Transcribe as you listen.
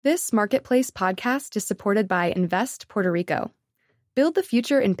This Marketplace podcast is supported by Invest Puerto Rico. Build the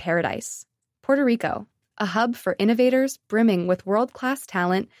future in paradise. Puerto Rico, a hub for innovators brimming with world-class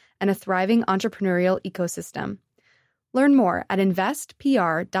talent and a thriving entrepreneurial ecosystem. Learn more at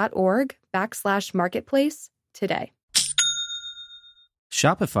investpr.org/marketplace today.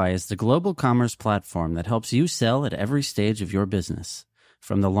 Shopify is the global commerce platform that helps you sell at every stage of your business.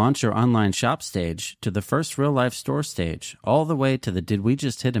 From the launch your online shop stage to the first real-life store stage, all the way to the did we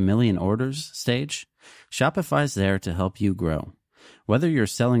just hit a million orders stage, Shopify's there to help you grow. Whether you're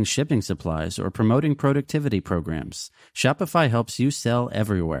selling shipping supplies or promoting productivity programs, Shopify helps you sell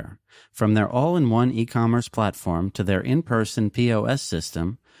everywhere. From their all-in-one e-commerce platform to their in-person POS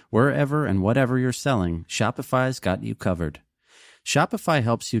system, wherever and whatever you're selling, Shopify's got you covered. Shopify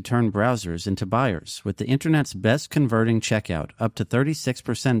helps you turn browsers into buyers with the internet's best converting checkout, up to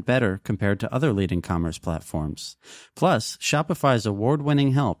 36% better compared to other leading commerce platforms. Plus, Shopify's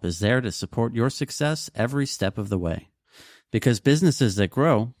award-winning help is there to support your success every step of the way. Because businesses that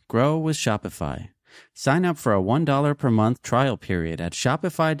grow, grow with Shopify. Sign up for a $1 per month trial period at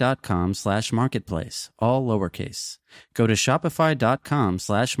shopify.com/marketplace, all lowercase. Go to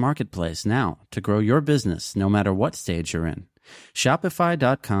shopify.com/marketplace now to grow your business no matter what stage you're in.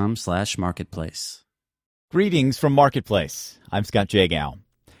 Shopify.com/marketplace. Greetings from Marketplace. I'm Scott Jagow.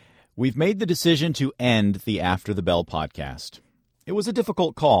 We've made the decision to end the After the Bell podcast. It was a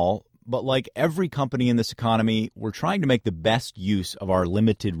difficult call, but like every company in this economy, we're trying to make the best use of our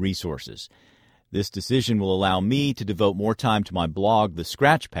limited resources. This decision will allow me to devote more time to my blog, The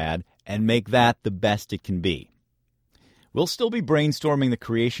Scratchpad, and make that the best it can be. We'll still be brainstorming the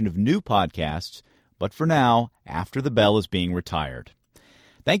creation of new podcasts, but for now, After the Bell is being retired.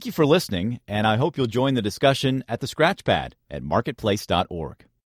 Thank you for listening, and I hope you'll join the discussion at the Scratchpad at marketplace.org.